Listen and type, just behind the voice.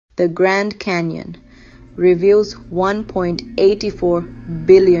The Grand Canyon reveals 1.84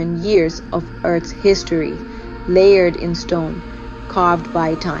 billion years of Earth's history, layered in stone, carved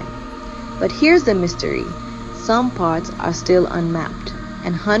by time. But here's the mystery. Some parts are still unmapped,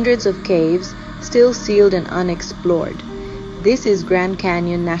 and hundreds of caves still sealed and unexplored. This is Grand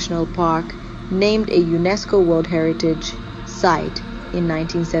Canyon National Park, named a UNESCO World Heritage Site in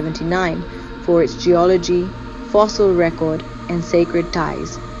 1979 for its geology, fossil record, and sacred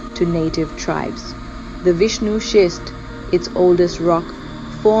ties to native tribes. The Vishnu Schist, its oldest rock,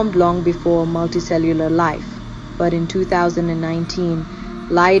 formed long before multicellular life, but in 2019,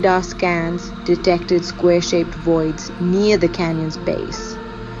 LiDAR scans detected square-shaped voids near the canyon's base.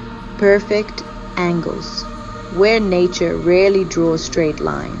 Perfect angles, where nature rarely draws straight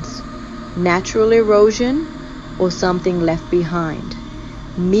lines. Natural erosion or something left behind.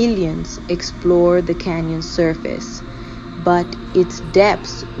 Millions explore the canyon's surface, but its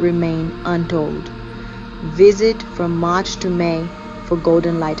depths remain untold. Visit from March to May for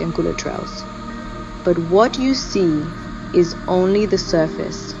golden light and cooler trails. But what you see is only the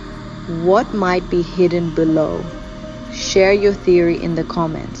surface. What might be hidden below? Share your theory in the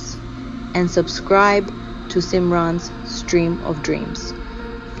comments and subscribe to Simran's Stream of Dreams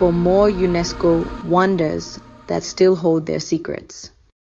for more UNESCO wonders that still hold their secrets.